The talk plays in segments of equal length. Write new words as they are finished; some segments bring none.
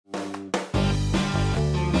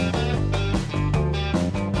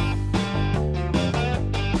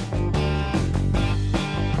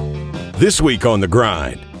This week on The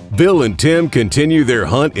Grind, Bill and Tim continue their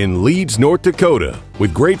hunt in Leeds, North Dakota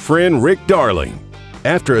with great friend Rick Darling.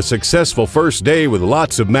 After a successful first day with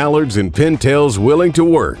lots of mallards and pintails willing to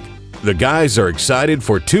work, the guys are excited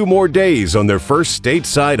for 2 more days on their first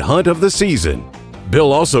stateside hunt of the season.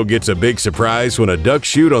 Bill also gets a big surprise when a duck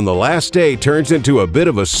shoot on the last day turns into a bit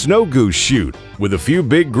of a snow goose shoot with a few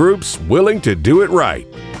big groups willing to do it right.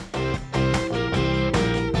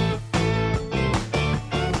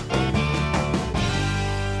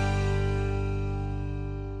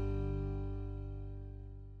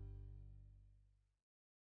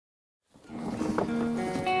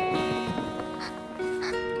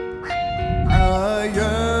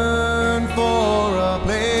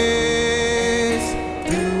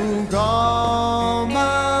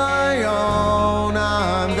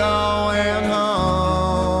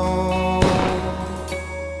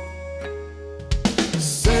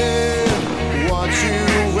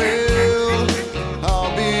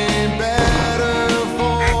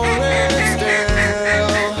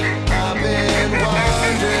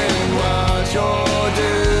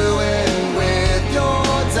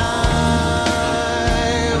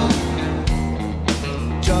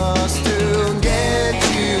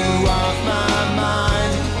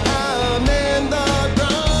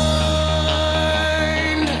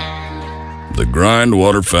 The Grind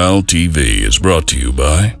Waterfowl TV is brought to you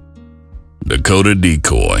by Dakota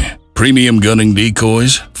Decoy, premium gunning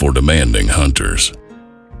decoys for demanding hunters.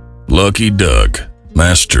 Lucky Duck,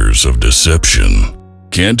 masters of deception.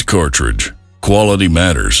 Kent Cartridge, quality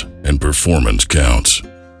matters and performance counts.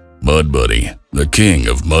 Mud Buddy, the king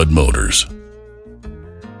of mud motors.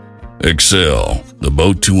 Excel, the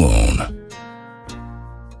boat to own.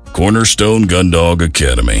 Cornerstone Gundog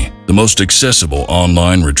Academy, the most accessible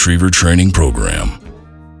online retriever training program.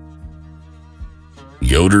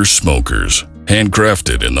 Yoder Smokers,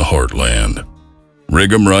 handcrafted in the heartland.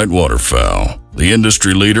 Rig 'em Right Waterfowl, the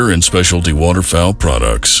industry leader in specialty waterfowl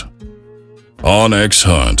products. Onyx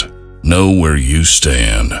Hunt, know where you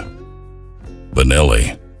stand.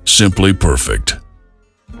 Benelli, simply perfect.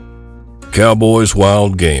 Cowboys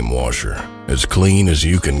Wild Game Washer, as clean as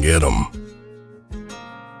you can get 'em.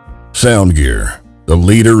 Sound Gear, the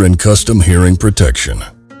leader in custom hearing protection.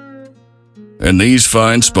 And these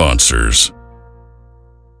fine sponsors.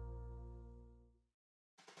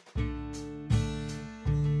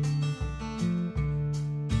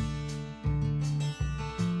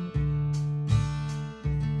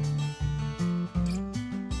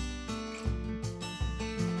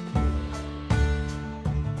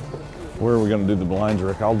 Where are we going to do the blinds,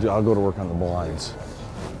 Rick? I'll go to work on the blinds.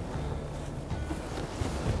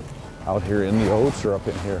 Out here in the oats or up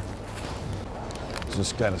in here?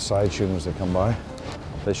 Just kind of side shoot them as they come by.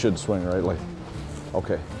 They should swing rightly.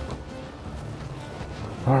 Okay.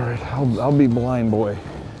 All right, I'll be blind boy.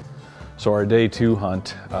 So our day 2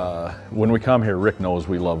 hunt, when we come here, Rick knows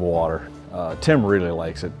we love water. Tim really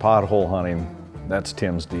likes it. Pothole hunting, that's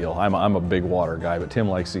Tim's deal. I'm a big water guy, but Tim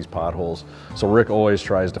likes these potholes. So Rick always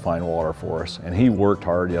tries to find water for us. And he worked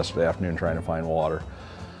hard yesterday afternoon trying to find water.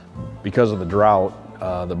 Because of the drought,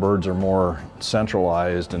 the birds are more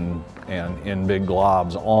centralized and in big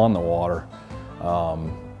globs on the water.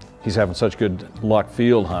 He's having such good luck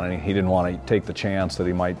field hunting, he didn't want to take the chance that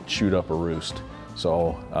he might shoot up a roost.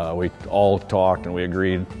 So we all talked and we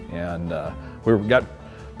agreed, and we're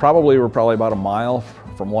probably about a mile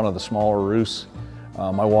from one of the smaller roosts.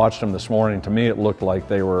 I watched them this morning. To me, it looked like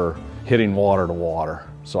they were hitting water to water.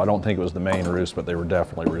 So I don't think it was the main roost, but they were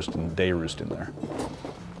definitely day roosting there.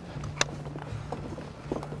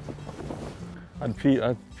 I'd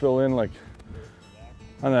fill in like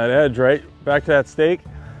on that edge, right? Back to that stake.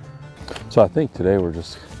 So I think today we're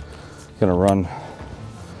just gonna run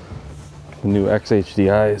the new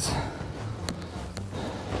XHDIs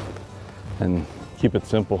and keep it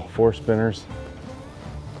simple. 4 spinners.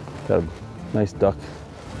 Got a nice duck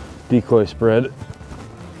decoy spread.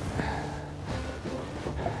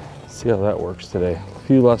 See how that works today. A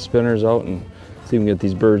few less spinners out and see if we can get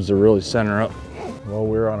these birds to really center up. Well,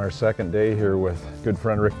 we're on our 2nd day here with good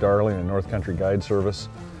friend Rick Darling and North Country Guide Service,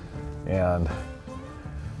 and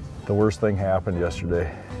the worst thing happened yesterday.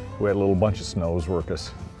 We had a little bunch of snows work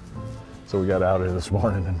us. So we got out here this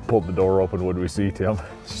morning and pulled the door open. What do we see, Tim?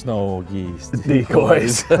 Snow geese.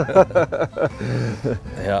 Decoys. Yeah.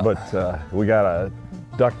 But we got a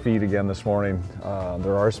duck feed again this morning.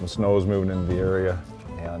 There are some snows moving into the area,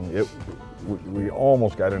 and we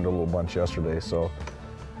almost got into a little bunch yesterday. So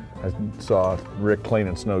I saw Rick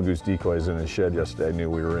cleaning snow goose decoys in his shed yesterday. I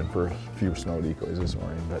knew we were in for a few snow decoys this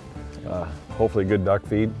morning, but hopefully good duck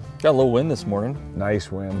feed. Got a little wind this morning.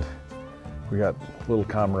 Nice wind. We got a little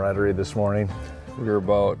camaraderie this morning. We were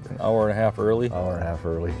about an hour and a half early. Hour and a half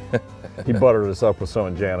early. He buttered us up with some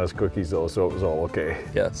of Jana's cookies though, so it was all okay.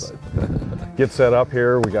 Yes. Get set up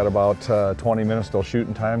here. We got about 20 minutes till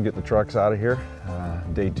shooting time, get the trucks out of here.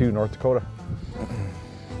 Day 2, North Dakota.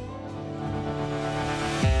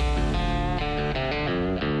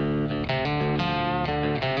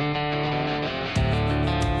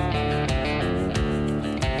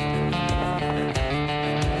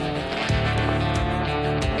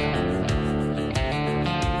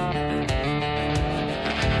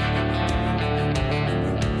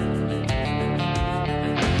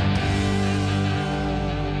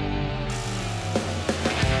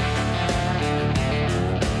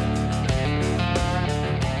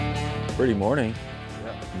 Pretty morning.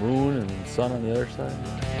 Yeah. Moon and sun on the other side.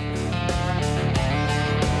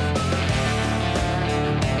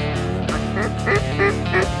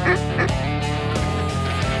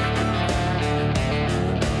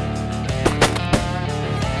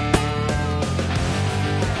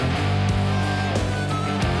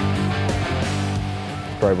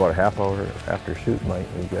 Probably about a half hour after shooting, Mike,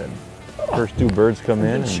 we got first 2 birds come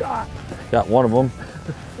in. Shot. Got one of them.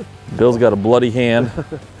 Bill's got a bloody hand.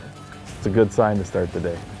 It's a good sign to start the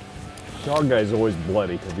day. Dog guy's always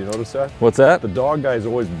bloody. Have you noticed that? What's that? The dog guy's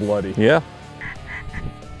always bloody. Yeah.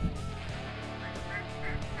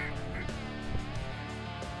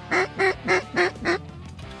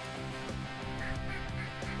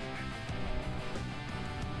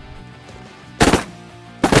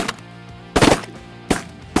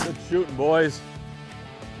 Good shooting, boys.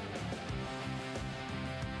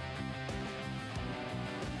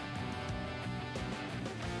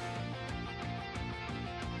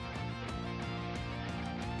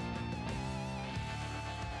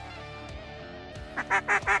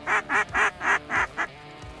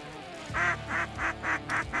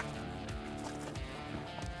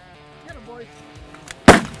 Get him, boys.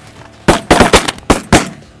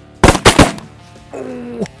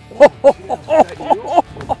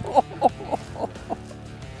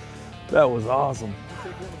 That was awesome.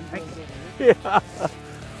 Yeah.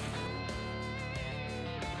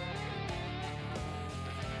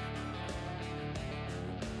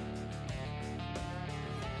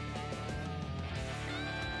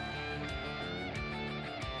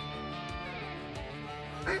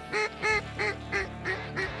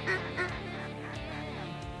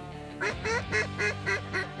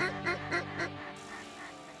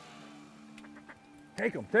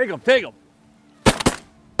 Take him, take him, take him.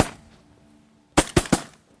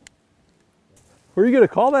 Were you gonna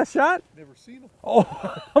call that shot? Never seen him. Oh,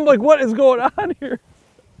 I'm like, what is going on here?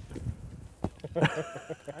 I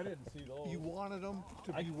didn't see those. You wanted them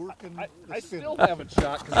to be working. I still haven't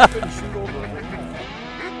shot because I couldn't shoot over it.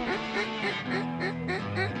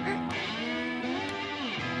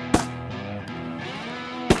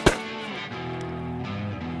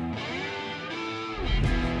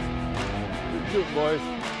 Good shoot, boys.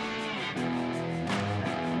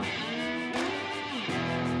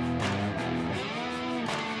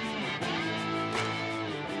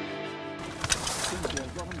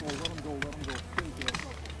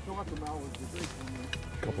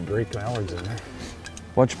 A couple great mallards in there.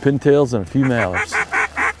 Bunch of pintails and a few mallards.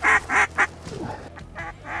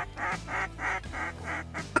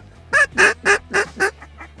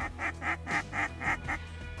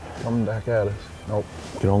 Coming back at us. Nope.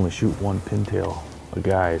 You can only shoot 1 pintail a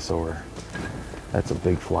guy, so that's a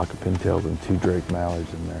big flock of pintails and 2 drake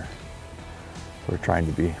mallards in there. So we're trying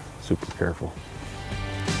to be super careful.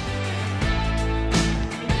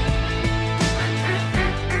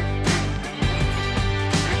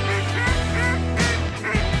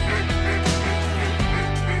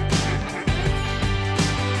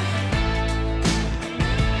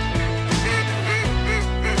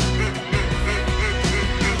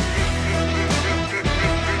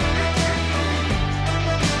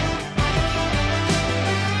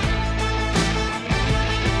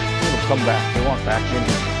 Come back. They want back in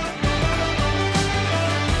here.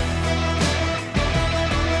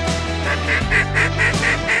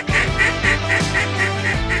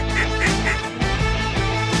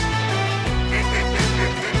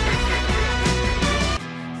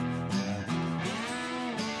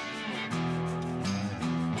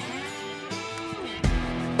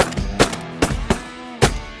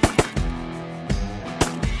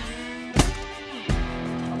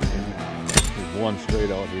 There's one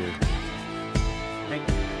straight out here.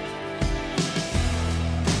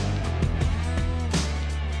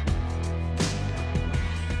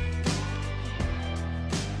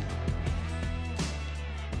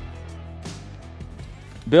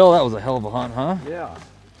 Bill, that was a hell of a hunt, huh? Yeah.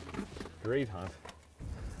 Great hunt.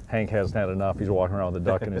 Hank hasn't had enough. He's walking around with a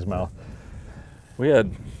duck in his mouth. We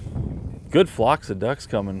had good flocks of ducks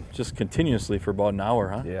coming just continuously for about an hour,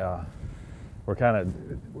 huh? Yeah.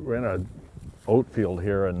 We're in a oat field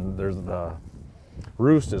here, and there's the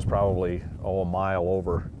roost is probably a mile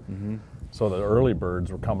over. So the early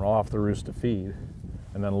birds were coming off the roost to feed,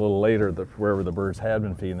 and then a little later, wherever the birds had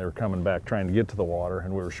been feeding, they were coming back trying to get to the water,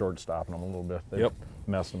 and we were short stopping them a little bit. They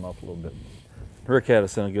messed them up a little bit. Rick had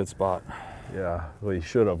us in a good spot. Yeah, well, he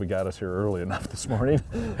should have. We got us here early enough this morning.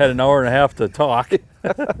 Had an hour and a half to talk.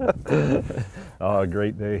 Oh, a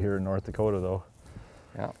great day here in North Dakota, though.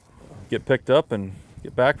 Yeah. Get picked up and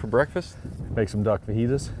get back for breakfast. Make some duck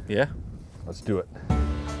fajitas. Yeah. Let's do it.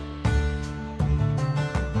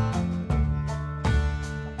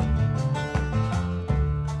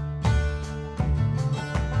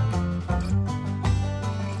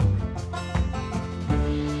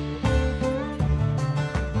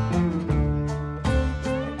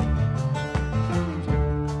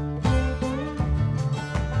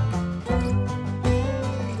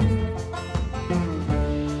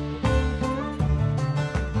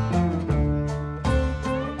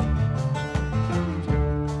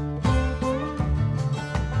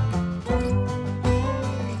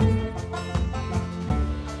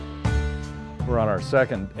 We're on our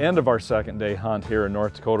end of our second day hunt here in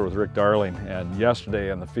North Dakota with Rick Darling, and yesterday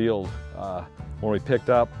in the field when we picked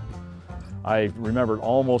up, I remembered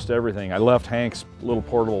almost everything. I left Hank's little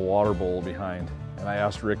portable water bowl behind, and I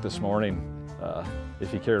asked Rick this morning if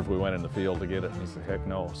he cared if we went in the field to get it, and he said heck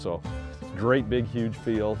no. So great big huge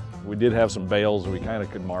field. We did have some bales we kind of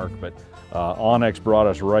could mark, but Onyx brought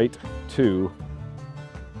us right to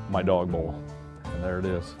my dog bowl, and there it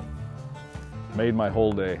is. Made my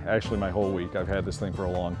whole day, actually my whole week. I've had this thing for a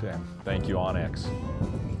long time. Thank you, Onyx.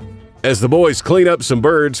 As the boys clean up some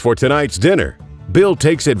birds for tonight's dinner, Bill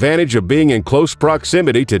takes advantage of being in close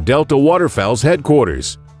proximity to Delta Waterfowl's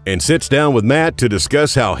headquarters and sits down with Matt to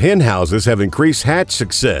discuss how hen houses have increased hatch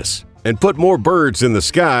success and put more birds in the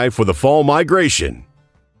sky for the fall migration.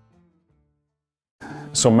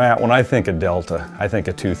 So Matt, when I think of Delta, I think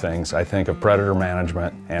of two things. I think of predator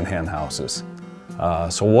management and hen houses.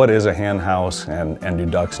 So what is a hen house, and do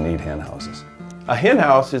ducks need hen houses? A hen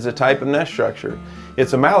house is a type of nest structure.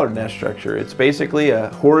 It's a mallard nest structure. It's basically a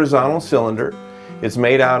horizontal cylinder. It's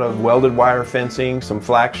made out of welded wire fencing, some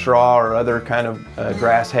flax straw or other kind of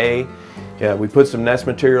grass hay. Yeah, we put some nest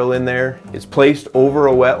material in there. It's placed over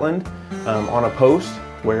a wetland on a post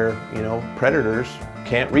where, you know, predators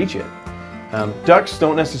can't reach it. Ducks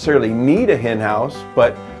don't necessarily need a hen house,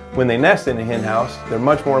 but when they nest in a hen house, they're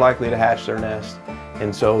much more likely to hatch their nest.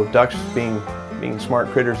 And so ducks, being smart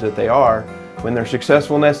critters that they are, when they're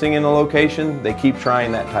successful nesting in a location, they keep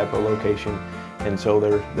trying that type of location. And so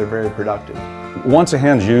they're very productive. Once a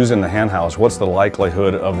hen's used in the hen house, what's the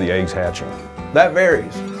likelihood of the eggs hatching? That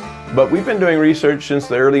varies. But we've been doing research since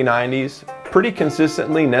the early 90s. Pretty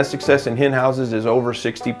consistently, nest success in hen houses is over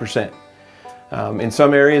 60%. In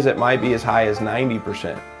some areas, it might be as high as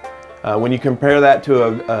 90%. When you compare that to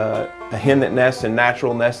a hen that nests in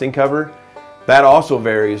natural nesting cover, that also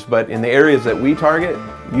varies, but in the areas that we target,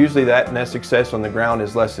 usually that nest success on the ground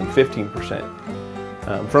is less than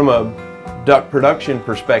 15%. From a duck production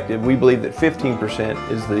perspective, we believe that 15%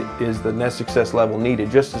 is the nest success level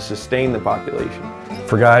needed just to sustain the population.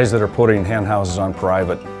 For guys that are putting hen houses on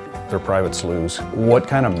their private sloughs, what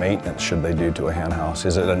kind of maintenance should they do to a hen house?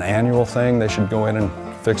 Is it an annual thing? They should go in and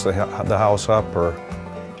fix the house up, or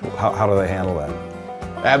how do they handle that?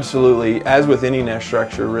 Absolutely. As with any nest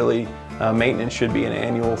structure, really, maintenance should be an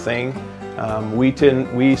annual thing.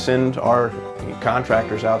 We send our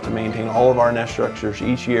contractors out to maintain all of our nest structures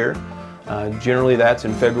each year. Generally that's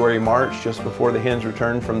in February, March, just before the hens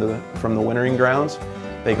return from the wintering grounds.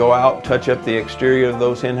 They go out, touch up the exterior of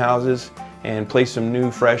those hen houses, and place some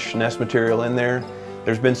new fresh nest material in there.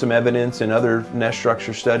 There's been some evidence in other nest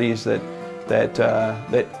structure studies that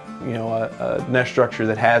you know, a nest structure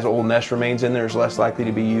that has old nest remains in there is less likely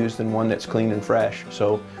to be used than one that's clean and fresh.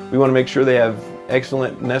 So we want to make sure they have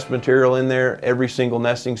excellent nest material in there every single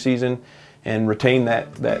nesting season and retain that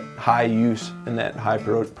high use and that high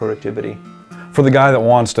productivity. For the guy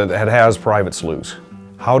that has private sloughs,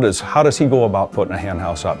 how does he go about putting a hen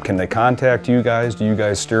house up? Can they contact you guys? Do you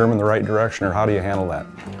guys steer them in the right direction, or how do you handle that?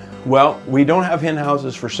 Well, we don't have hen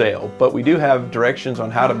houses for sale, but we do have directions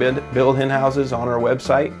on how to build hen houses on our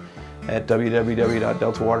website at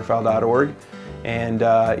www.deltawaterfowl.org, and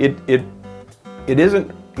it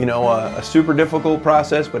isn't, you know, a super difficult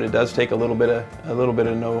process, but it does take a little bit of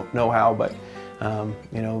know-how. But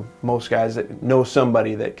you know, most guys that know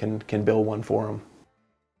somebody that can build one for them.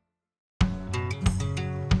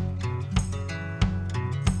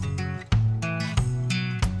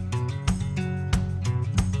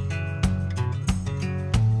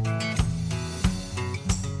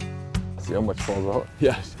 See how much falls out?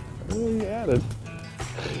 Yes. Oh, you added.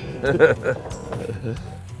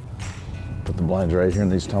 Put the blinds right here in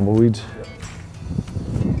these tumbleweeds.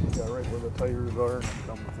 Yeah, right where the tires are, and then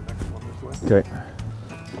come with the next one this way. Okay.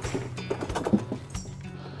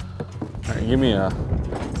 All right, give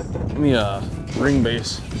me a ring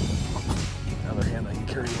base. The other hand, I can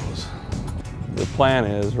carry those. The plan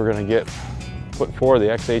is we're gonna put 4 of the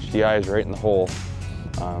XHDIs right in the hole.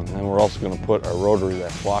 And then we're also gonna put our rotary,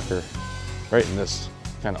 that flocker, right in this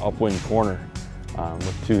kind of upwind corner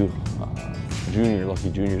with 2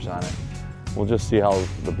 Lucky Juniors on it. We'll just see how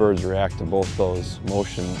the birds react to both those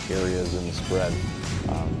motion areas in the spread.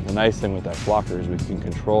 The nice thing with that flocker is we can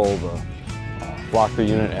control the flocker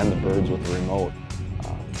unit and the birds with the remote.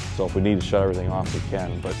 So if we need to shut everything off, we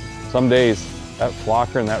can. But some days, that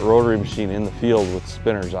flocker and that rotary machine in the field with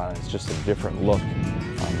spinners on it, it's just a different look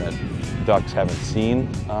that ducks haven't seen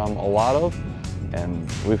a lot of.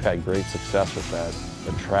 And we've had great success with that,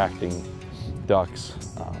 attracting ducks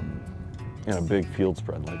in a big field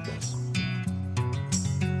spread like this.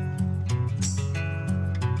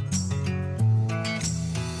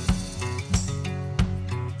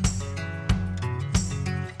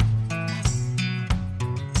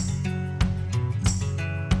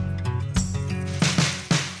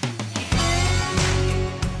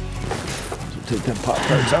 Take them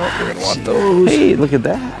Pop-Tarts out. We're gonna want those. Hey, look at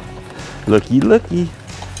that. Looky, looky.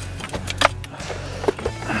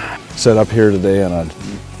 Set up here today on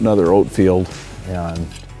another oat field, and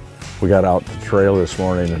we got out the trail this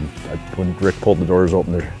morning, and when Rick pulled the doors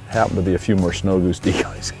open, there happened to be a few more snow goose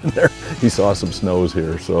decoys in there. He saw some snows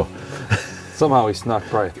here, so. Somehow we snuck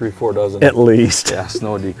probably 3-4 dozen. At least. Yeah,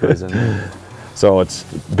 snow decoys in there. So it's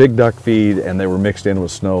big duck feed, and they were mixed in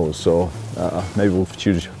with snows, so maybe we'll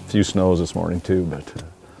choose a few snows this morning too, but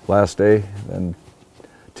last day, then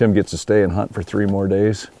Tim gets to stay and hunt for 3 more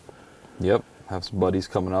days. Yep, have some buddies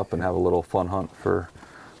coming up and have a little fun hunt for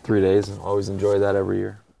 3 days. Always enjoy that every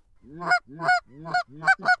year.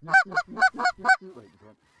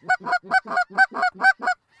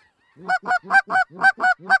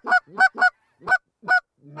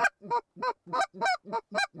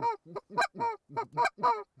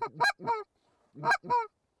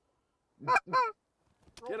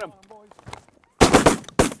 Get him.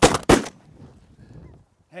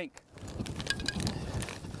 Hank.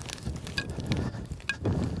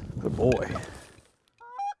 Good boy.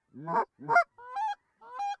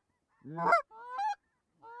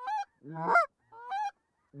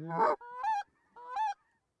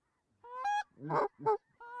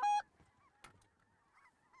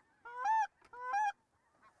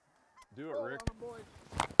 Do it, Rick.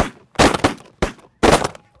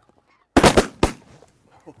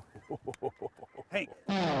 Hank.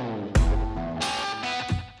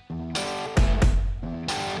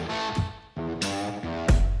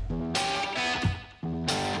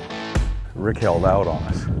 Rick held out on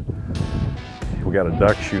us. We got a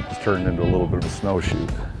duck chute that's turned into a little bit of a snow chute.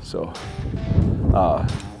 So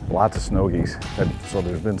lots of snow geese. So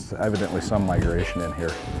there's been evidently some migration in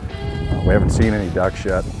here. We haven't seen any ducks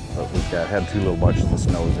yet, but we've had 2 little bunches of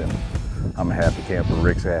snows in. I'm a happy camper,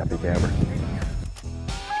 Rick's a happy camper.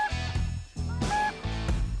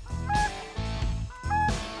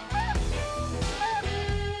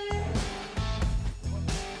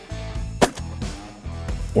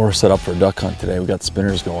 We're set up for a duck hunt today. We got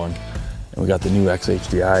spinners going, and we got the new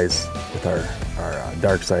XHDIs with our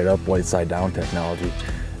dark side up, white side down technology.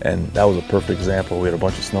 And that was a perfect example. We had a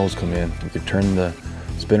bunch of snows come in. We could turn the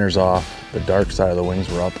spinners off, the dark side of the wings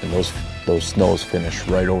were up, and those snows finished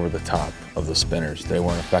right over the top of the spinners. They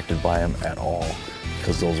weren't affected by them at all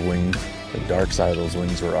because those wings, the dark side of those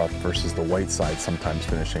wings were up versus the white side sometimes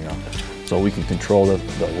finishing up. So we can control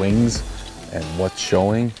the wings, and what's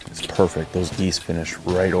showing is perfect. Those geese finish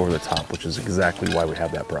right over the top, which is exactly why we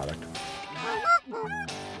have that product.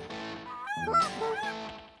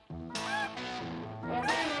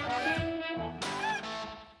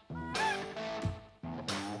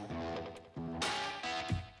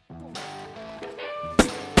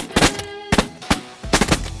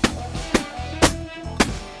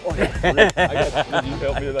 Did you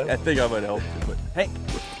help me with that? I think I might help you, but Hey.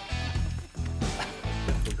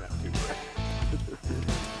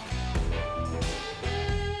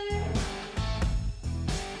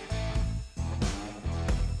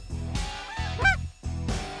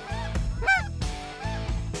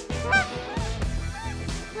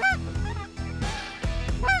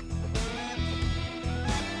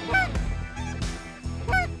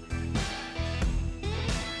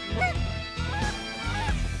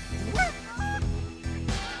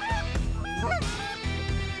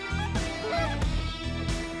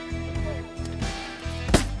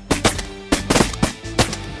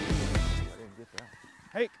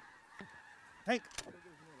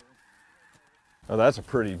 Oh, that's a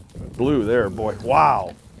pretty blue there, boy.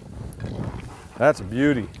 Wow. That's a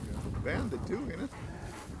beauty. Banded too, ain't it?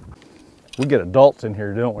 We get adults in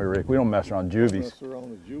here, don't we, Rick? We don't mess around juvies. Mess around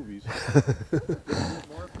with juvies.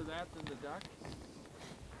 More for that than the duck?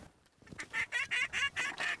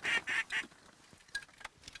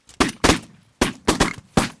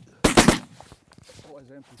 Oh,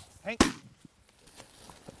 it's empty. Hank!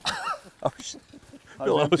 Oh, shit. I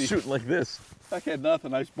Bill, I empty. was shooting like this. I had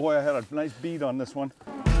nothing. Boy, I had a nice bead on this one.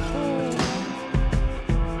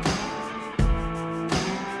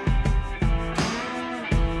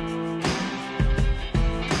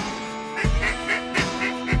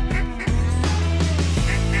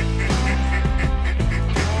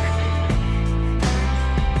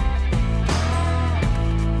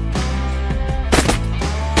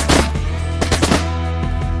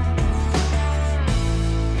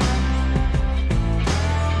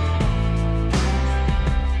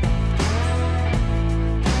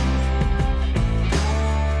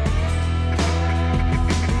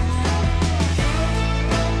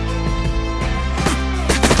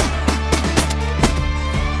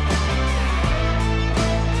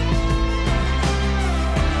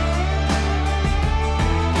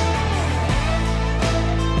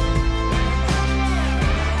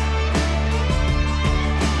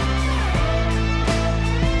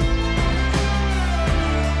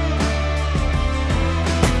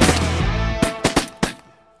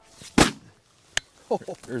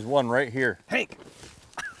 There's one right here. Hank!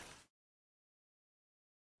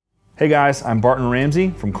 Hey guys, I'm Barton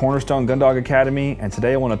Ramsey from Cornerstone Gun Dog Academy, and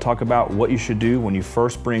today I want to talk about what you should do when you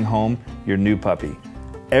first bring home your new puppy.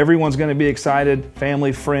 Everyone's going to be excited,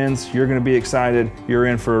 family, friends, you're going to be excited, you're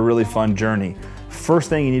in for a really fun journey. First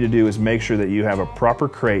thing you need to do is make sure that you have a proper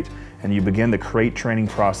crate and you begin the crate training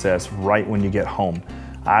process right when you get home.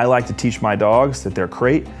 I like to teach my dogs that their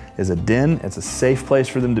crate is a den, it's a safe place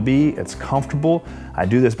for them to be, it's comfortable. I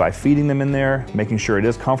do this by feeding them in there, making sure it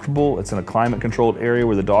is comfortable, it's in a climate controlled area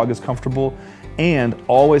where the dog is comfortable, and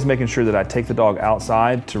always making sure that I take the dog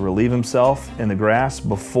outside to relieve himself in the grass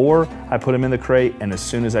before I put him in the crate and as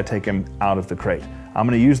soon as I take him out of the crate. I'm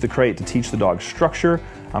going to use the crate to teach the dog structure,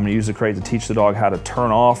 I'm going to use the crate to teach the dog how to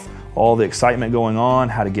turn off all the excitement going on,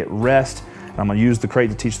 how to get rest, and I'm going to use the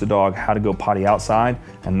crate to teach the dog how to go potty outside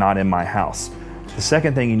and not in my house. The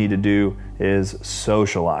second thing you need to do is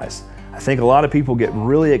socialize. I think a lot of people get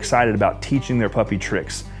really excited about teaching their puppy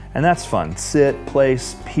tricks, and that's fun. Sit,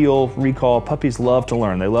 place, peel, recall. Puppies love to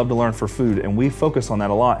learn. They love to learn for food, and we focus on that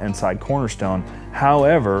a lot inside Cornerstone.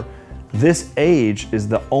 However, this age is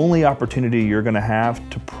the only opportunity you're going to have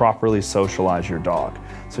to properly socialize your dog.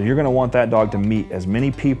 So you're going to want that dog to meet as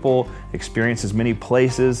many people, experience as many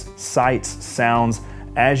places, sights, sounds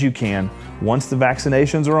as you can once the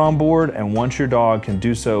vaccinations are on board and once your dog can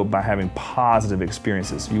do so by having positive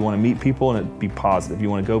experiences. You want to meet people and it be positive. You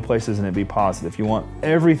want to go places and it be positive. You want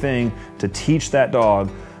everything to teach that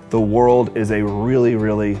dog the world is a really,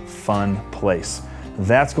 really fun place.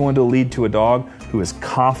 That's going to lead to a dog who is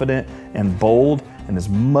confident and bold and is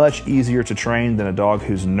much easier to train than a dog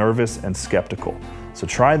who's nervous and skeptical. So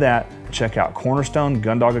try that. Check out Cornerstone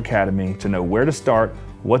Gun Dog Academy to know where to start,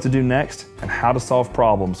 what to do next, and how to solve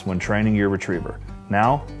problems when training your retriever.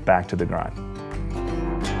 Now, back to the grind.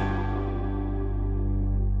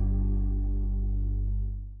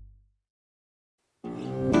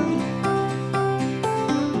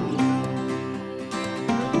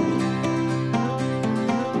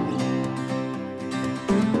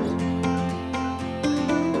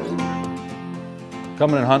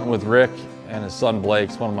 Coming and hunting with Rick and his son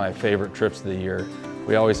Blake's one of my favorite trips of the year.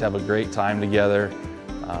 We always have a great time together.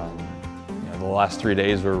 The last 3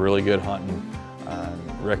 days were really good hunting.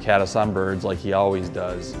 Rick had us on birds like he always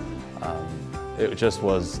does. It just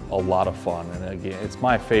was a lot of fun, and again, it's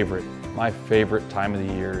my favorite time of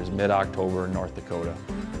the year is mid-October in North Dakota.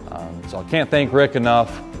 So I can't thank Rick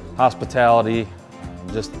enough. Hospitality,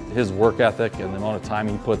 just his work ethic and the amount of time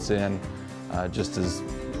he puts in,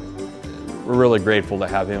 we're really grateful to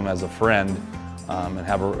have him as a friend and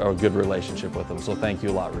have a good relationship with him. So thank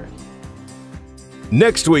you a lot, Rick.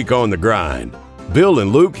 Next week on The Grind, Bill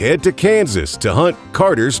and Luke head to Kansas to hunt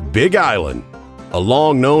Carter's Big Island, a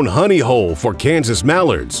long-known honey hole for Kansas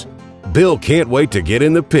mallards. Bill can't wait to get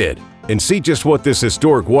in the pit and see just what this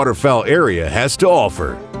historic waterfowl area has to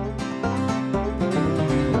offer.